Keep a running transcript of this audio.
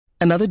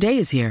Another day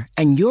is here,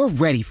 and you're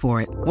ready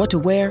for it. What to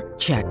wear?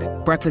 Check.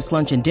 Breakfast,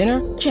 lunch, and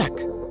dinner? Check.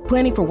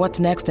 Planning for what's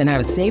next and how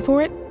to save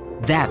for it?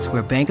 That's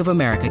where Bank of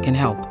America can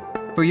help.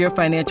 For your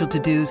financial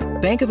to-dos,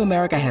 Bank of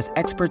America has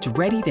experts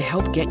ready to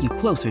help get you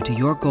closer to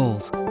your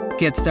goals.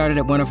 Get started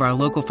at one of our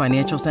local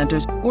financial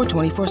centers or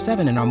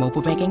 24/7 in our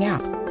mobile banking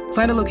app.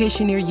 Find a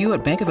location near you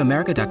at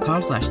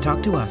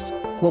bankofamerica.com/talktous.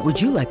 What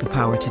would you like the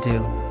power to do?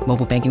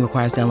 Mobile banking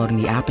requires downloading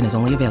the app and is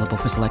only available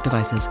for select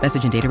devices.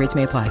 Message and data rates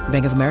may apply.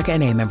 Bank of America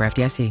N.A., member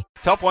FDIC.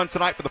 Tough one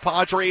tonight for the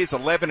Padres,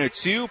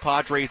 11-2.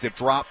 Padres have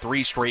dropped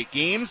 3 straight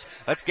games.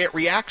 Let's get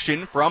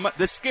reaction from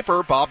the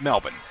skipper, Bob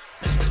Melvin.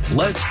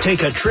 Let's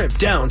take a trip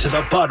down to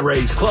the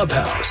Padres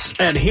clubhouse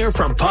and hear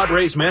from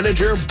Padres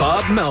manager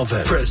Bob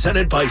Melvin.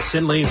 Presented by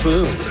Sinley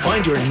Food.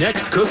 Find your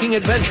next cooking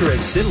adventure at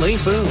Sinley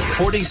Food,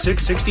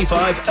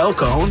 4665 El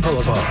Cajon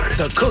Boulevard,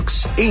 the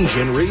Cook's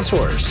Asian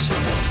Resource.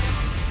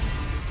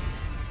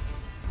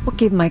 What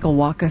gave Michael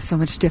Wacha so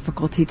much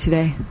difficulty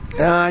today?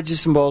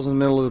 Just some balls in the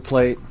middle of the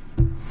plate.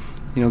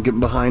 Getting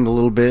behind a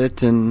little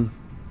bit and,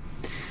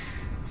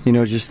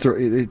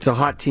 it's a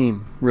hot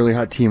team, really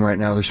hot team right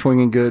now. They're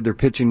swinging good, they're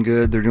pitching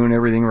good, they're doing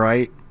everything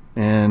right.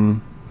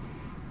 And,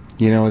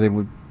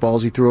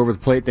 balls he threw over the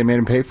plate, they made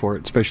him pay for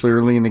it, especially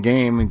early in the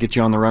game and get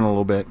you on the run a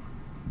little bit.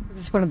 Was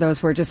this one of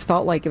those where it just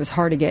felt like it was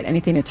hard to get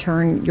anything to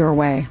turn your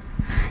way?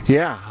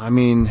 Yeah,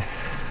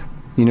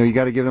 you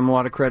got to give them a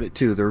lot of credit,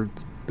 too.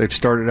 They've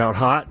started out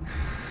hot.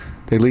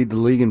 They lead the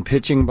league in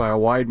pitching by a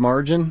wide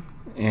margin.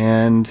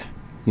 And,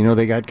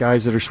 they got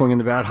guys that are swinging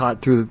the bat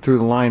hot through the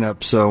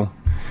lineup. So,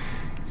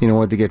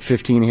 they get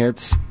 15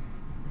 hits,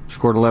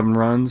 scored 11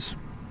 runs.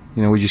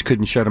 We just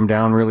couldn't shut them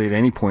down really at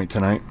any point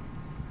tonight.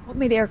 What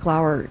made Eric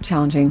Lauer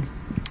challenging?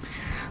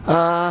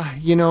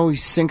 He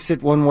sinks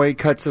it one way,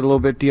 cuts it a little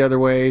bit the other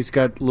way. He's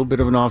got a little bit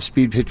of an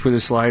off-speed pitch with a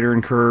slider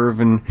and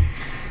curve. And,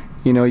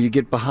 you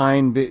get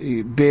behind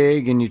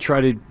big and you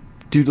try to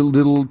do a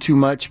little too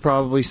much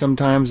probably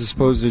sometimes as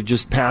opposed to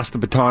just pass the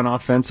baton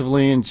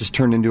offensively and just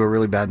turned into a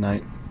really bad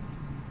night.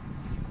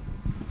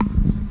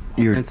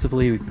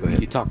 Offensively,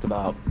 you talked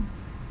about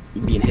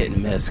being hit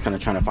and miss, kind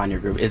of trying to find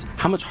your groove.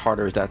 How much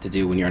harder is that to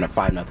do when you're in a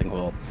 5-0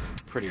 hole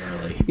pretty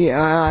early?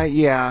 Yeah.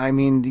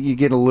 You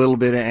get a little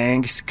bit of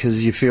angst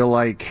because you feel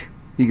like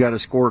you got to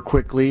score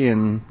quickly,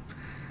 and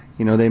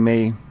they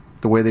may,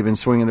 the way they've been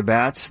swinging the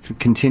bats, to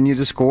continue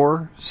to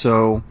score.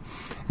 So,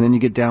 and then you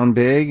get down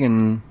big,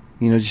 and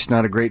just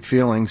not a great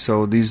feeling.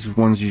 So these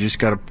ones you just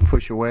got to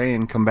push away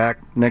and come back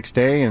next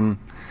day, and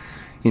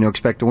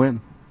expect to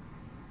win.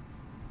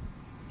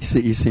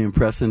 You see him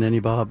pressing any,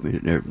 Bob?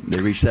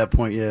 They reached that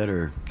point yet,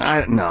 or?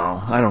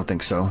 No, I don't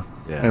think so.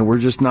 Yeah. And we're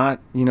just not.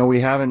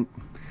 We've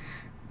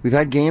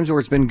had games where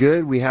it's been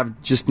good. We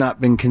have just not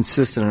been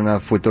consistent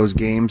enough with those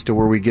games to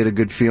where we get a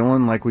good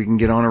feeling like we can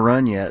get on a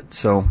run yet.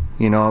 So,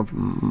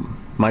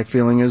 my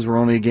feeling is we're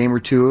only a game or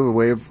two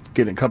away of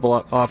getting a couple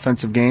of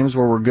offensive games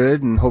where we're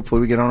good, and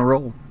hopefully we get on a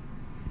roll.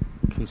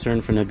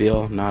 Concern for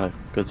Nabil, not a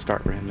good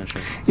start for him this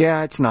year.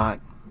 Yeah, it's not.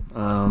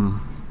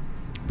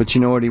 But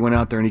you know what? He went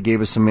out there and he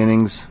gave us some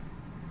innings.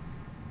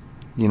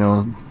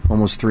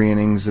 Almost 3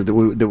 innings that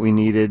we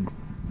needed.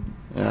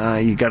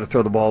 You got to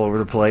throw the ball over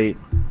the plate,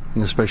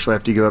 especially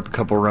after you give up a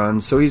couple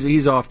runs. So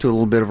he's off to a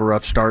little bit of a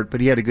rough start,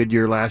 but he had a good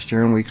year last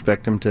year, and we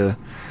expect him to,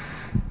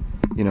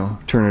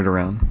 turn it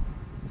around.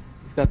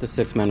 You've got the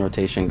 6-man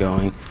rotation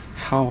going.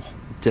 How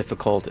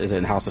difficult is it,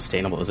 and how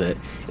sustainable is it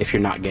if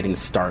you're not getting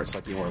starts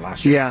like you were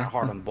last year? Yeah,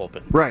 hard on the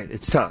bullpen. Right.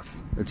 It's tough.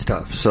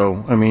 So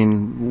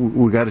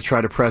we got to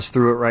try to press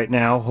through it right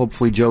now.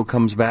 Hopefully Joe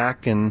comes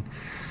back, and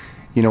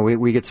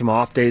we get some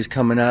off days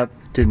coming up.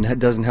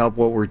 Doesn't help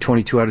what we're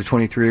 22 out of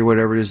 23 or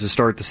whatever it is to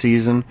start the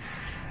season.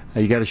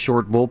 You got a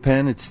short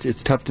bullpen.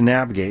 It's tough to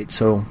navigate.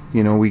 So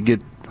we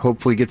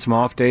hopefully get some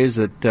off days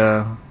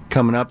that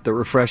coming up that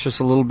refresh us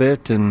a little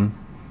bit, and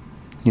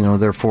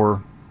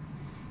therefore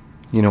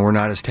we're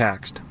not as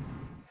taxed.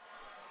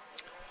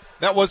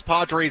 That was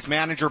Padres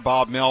manager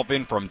Bob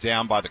Melvin from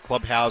down by the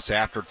clubhouse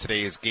after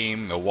today's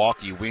game.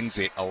 Milwaukee wins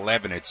it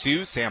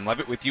 11-2. Sam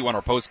Levitt with you on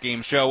our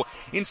post-game show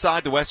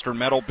inside the Western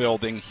Metal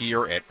Building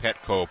here at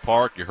Petco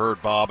Park. You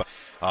heard Bob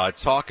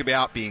talk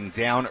about being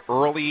down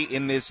early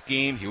in this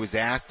game. He was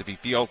asked if he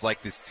feels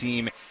like this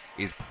team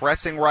is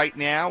pressing right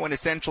now, and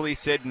essentially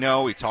said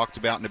no. He talked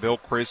about Nabil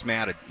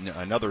Crismat,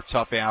 another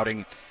tough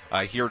outing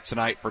here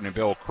tonight for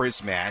Nabil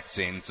Crismat.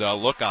 And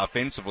look,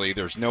 offensively,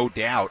 there's no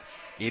doubt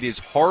it is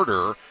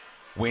harder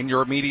when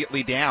you're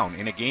immediately down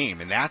in a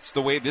game. And that's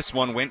the way this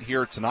one went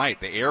here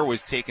tonight. The air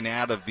was taken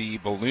out of the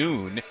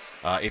balloon,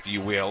 if you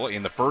will,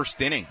 in the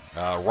first inning.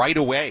 Right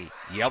away,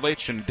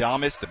 Yelich and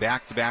Adames, the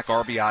back-to-back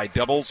RBI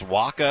doubles.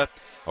 Wacha,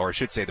 or I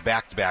should say the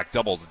back-to-back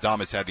doubles.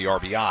 Adames had the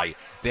RBI.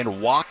 Then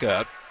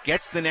Wacha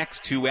gets the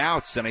next 2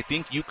 outs. And I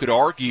think you could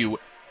argue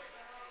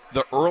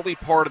the early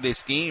part of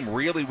this game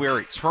really where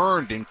it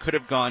turned and could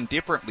have gone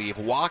differently. If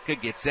Wacha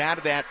gets out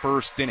of that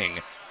first inning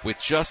with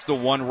just the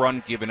 1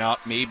 run given up,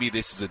 maybe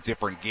this is a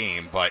different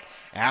game. But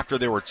after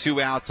there were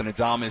 2 outs and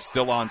Adames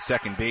still on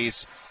second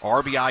base,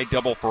 RBI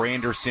double for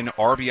Anderson,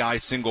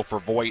 RBI single for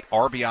Voit,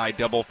 RBI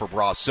double for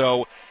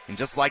Brasso, And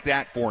just like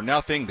that,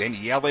 4-0. Then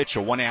Yelich,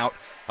 a one-out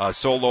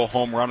solo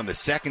home run in the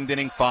second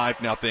inning,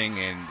 5-0,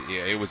 and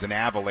it was an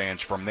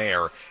avalanche from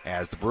there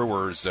as the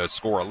Brewers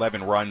score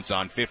 11 runs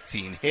on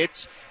 15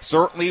 hits.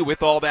 Certainly,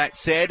 with all that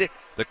said,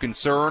 the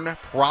concern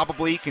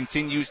probably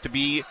continues to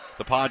be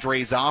the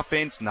Padres'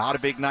 offense. Not a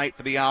big night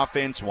for the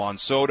offense. Juan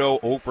Soto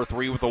 0 for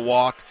 3 with a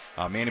walk.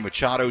 Manny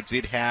Machado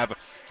did have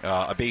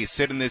a base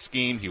hit in this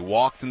game. He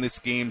walked in this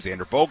game.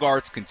 Xander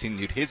Bogaerts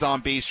continued his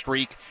on-base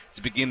streak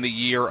to begin the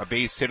year. A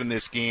base hit in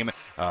this game.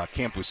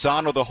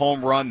 Campusano, the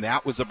home run,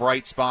 that was a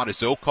bright spot.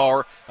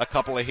 Azokar, a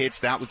couple of hits,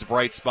 that was a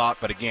bright spot.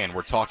 But again,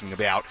 we're talking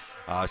about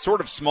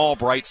sort of small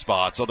bright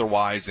spots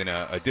otherwise in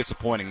a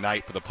disappointing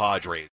night for the Padres.